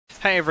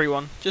Hey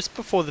everyone, just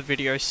before the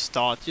video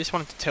starts, just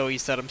wanted to tell you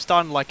that I'm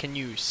starting like a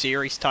new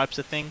series types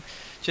of thing,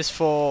 just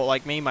for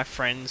like me and my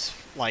friends,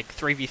 like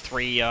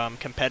 3v3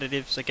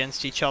 competitives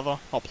against each other,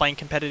 or playing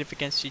competitive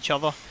against each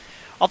other.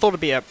 I thought it'd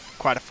be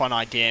quite a fun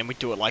idea, and we'd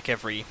do it like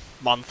every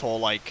month or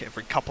like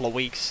every couple of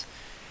weeks.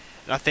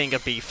 And I think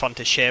it'd be fun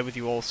to share with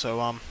you all, so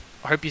I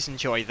hope you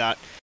enjoy that.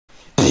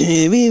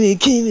 Yeah,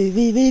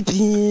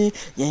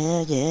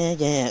 yeah,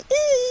 yeah.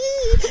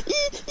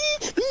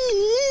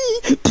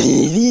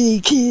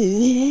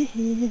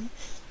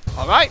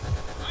 Alright,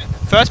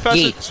 first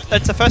person,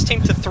 it's the first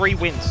team to 3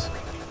 wins.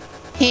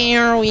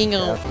 Here we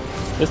go.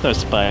 There's no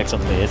spikes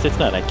on this, it's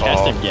not a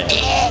custom game.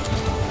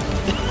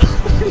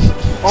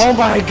 Oh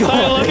my god!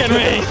 Don't look at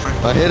me!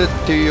 I hit it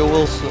to you,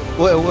 Wilson.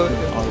 Wait.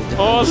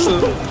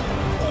 Awesome!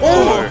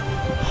 Oh!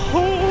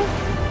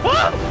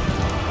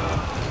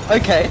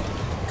 Okay.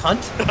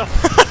 Cunt.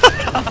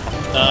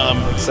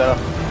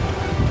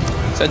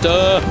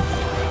 Center!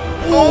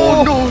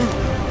 Oh no!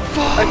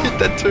 Fuck! I hit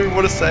that too,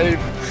 what a save!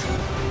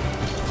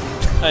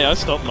 Hey, I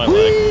stopped my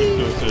leg. You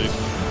do it too.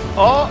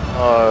 Oh!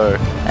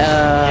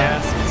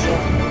 Yes!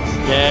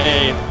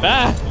 Yay!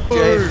 Ah!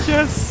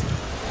 Yes!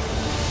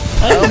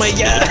 Oh my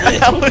god!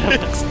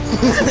 Alex!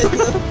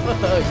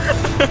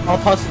 I'll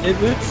pass it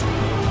boots.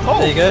 Oh!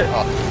 There you go.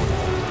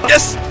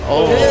 Yes!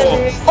 Oh!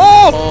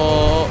 Oh!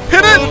 Oh!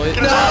 Hit it!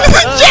 Get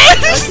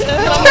Yes!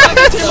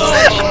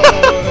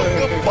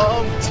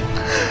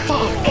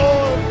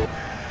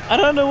 I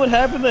don't know what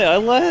happened there, I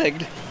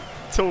lagged.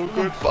 It's all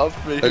good.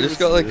 Buffed me. I just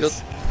got like a...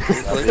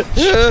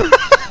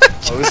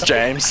 Oh, it's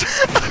James.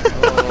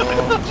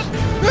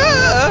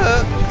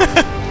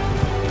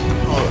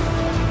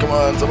 Come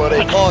on,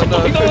 somebody. Oh no!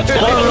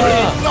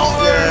 No!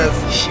 Yes.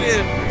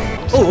 Shit!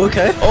 Oh,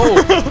 okay.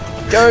 Oh!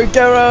 Go,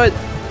 Garrett!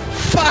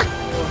 Fuck!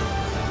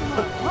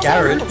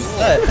 Garrett? Who's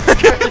that?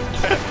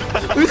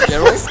 Who's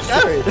Garrett?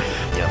 Garrett?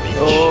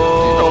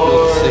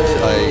 Oh!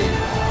 6A.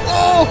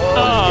 Oh!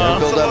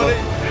 Build that one.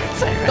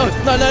 No!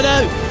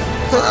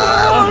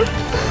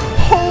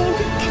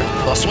 Holy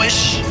cow! Oh, swish.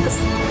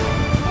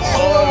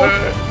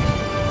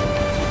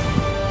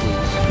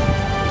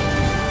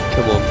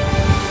 Come on.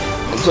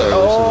 I'm sorry,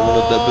 Wilson. I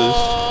wanted that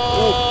boost.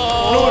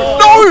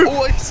 No!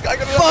 Oh, I got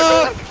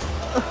it.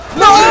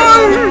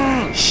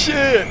 No!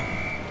 Shit!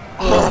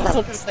 I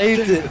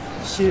saved it.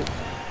 Shit.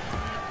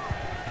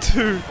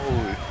 Dude,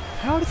 Holy.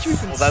 how did you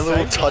even Oh, that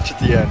little save touch at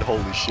the end,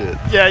 holy shit.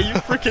 Yeah, you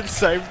freaking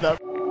saved that.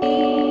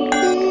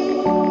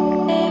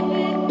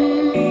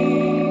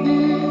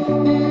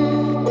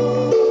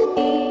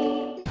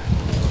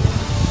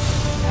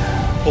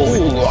 Holy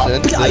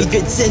shit. I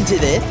could send to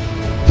this.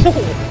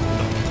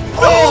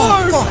 Oh!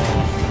 Fuck.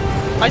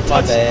 I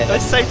touched bad. I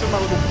saved him my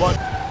little butt.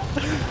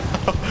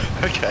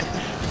 Okay.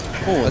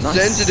 Oh,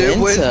 Sensitive,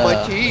 where's my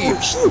key?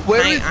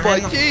 Where is my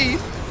key?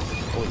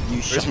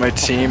 Where's my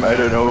team? I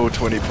don't know,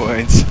 20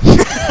 points.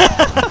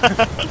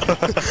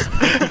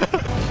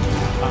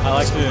 I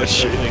like So the much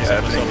shit things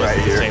happening right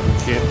here.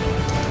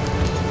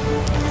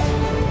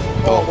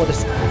 Oh, what a...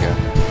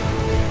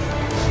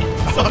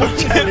 Oh,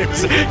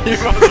 James, you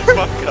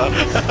motherfucker.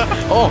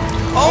 Oh!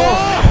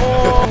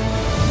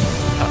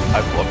 I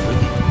blocked it.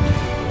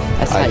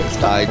 That's how you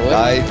stop,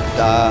 boy.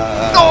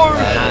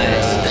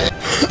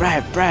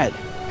 No! Brad,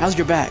 how's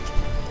your back?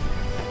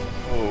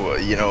 Oh,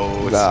 you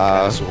know, it's Nah.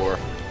 kind of sore.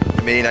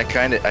 I mean, I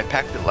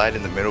packed it light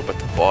in the middle, but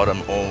the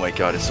bottom, oh my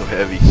god, it's so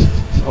heavy.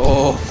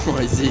 Oh,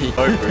 I see.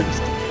 I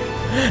burst.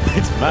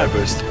 It's I mad.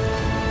 burst.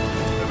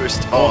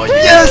 Oh,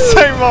 Yes,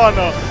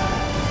 Simona!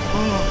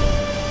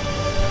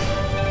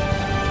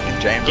 And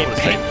James Get would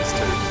have saved this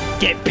too.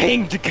 Get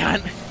pinged,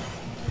 cunt!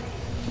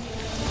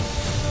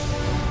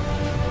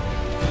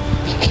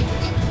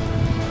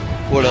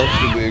 What else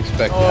did we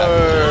expect to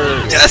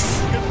happen? Yes!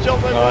 Good job,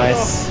 Simona!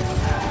 Nice.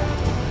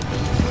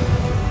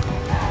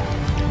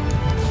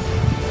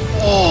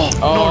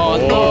 Oh,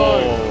 no!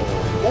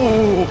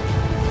 Oh!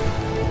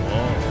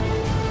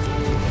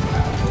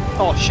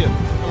 Oh shit.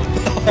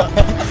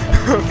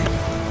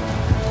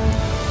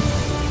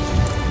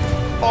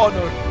 Oh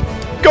no.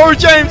 Go,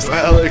 James!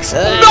 Alex,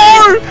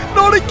 No!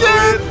 Not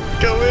again!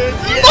 go in.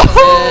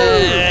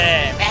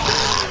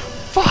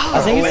 Fuck!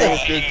 I think it's Oh, a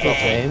good good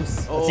James.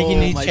 I think you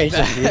need to change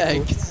the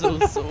vehicle. It's so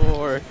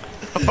sore.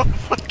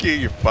 Fuck you,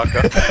 you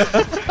fucker.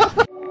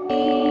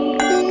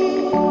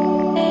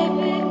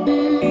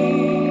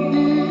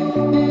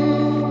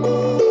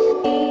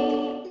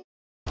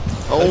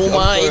 Oh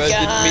my I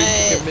didn't mean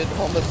to god! commit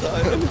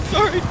homicide. I'm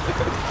sorry.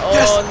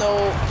 Oh no!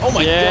 Oh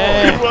my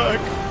Yeah. Good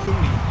work.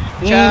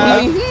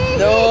 god!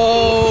 No!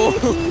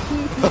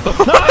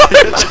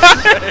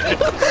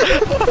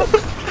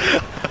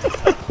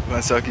 Come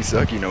on,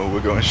 sucky, no, we're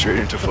going straight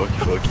into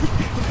fucky.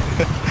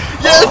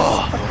 Yes!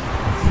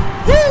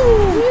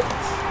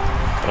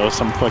 Oh,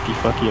 some fucky,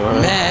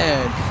 alright.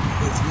 Man,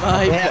 it's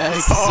my back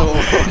so.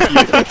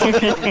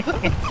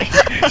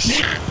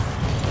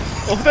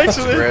 Oh, thanks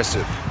for this.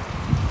 Aggressive.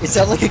 It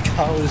sounded like a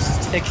car was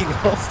taking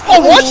off.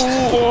 Oh, what?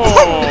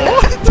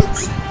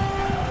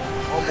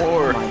 One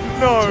more.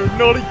 No,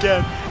 not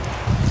again.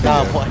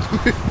 Nah, what?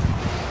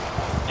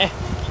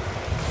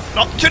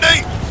 Not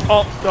today!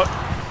 Oh, no.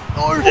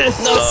 No.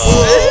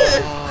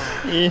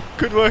 Yeah.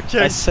 Good work,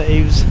 Jake. Nice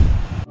saves.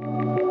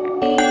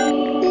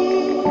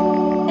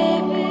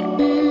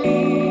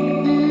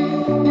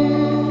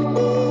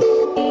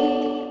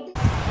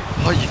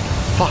 Oh, you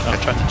fuck! I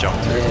tried to jump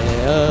through.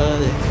 No!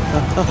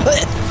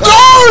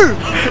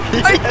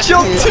 I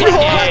jumped too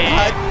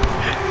high!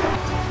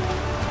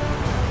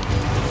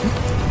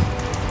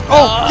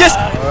 Oh, yes!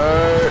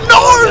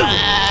 No!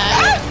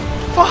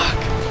 Fuck!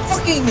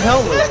 Fucking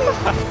hell!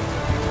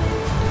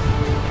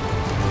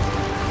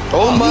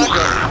 Oh my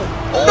god!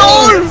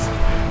 No!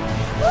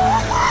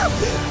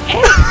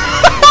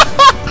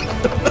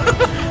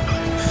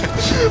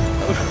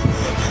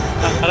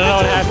 I don't know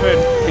what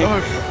happened.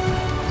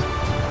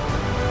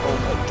 Oh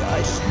my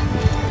gosh.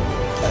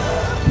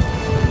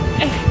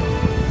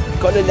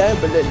 Got an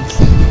ambulance.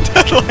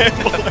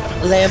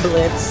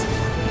 Ambulance.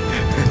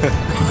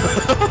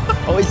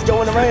 Oh, he's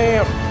going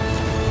around.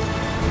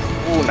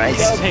 Oh,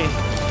 nice. Hey.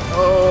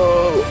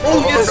 Oh, Oh,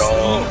 yes.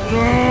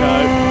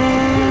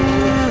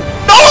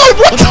 No!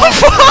 What the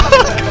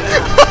fuck?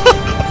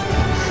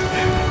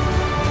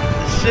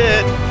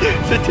 Shit!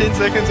 15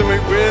 seconds and we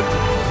win.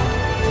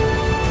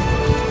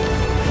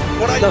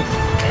 What are you?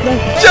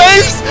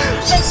 James!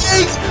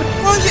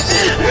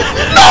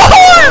 No!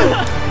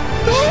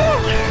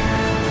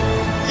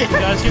 You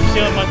guys keep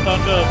stealing my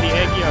thunder of the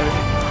egg yolk.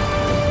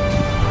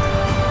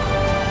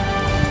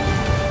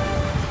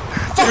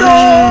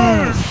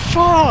 No!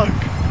 Fuck!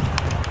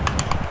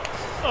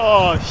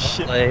 Oh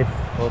shit. Played.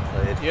 Well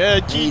played. Yeah,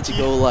 you need to GG.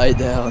 go lie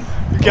down.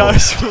 You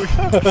guys.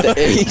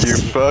 You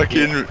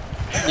fucking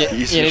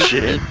piece of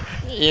shit.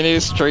 You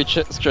need to stretch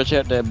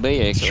out that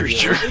big.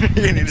 Stretch. You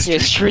need to Yeah,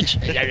 stretch.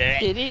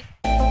 stretch.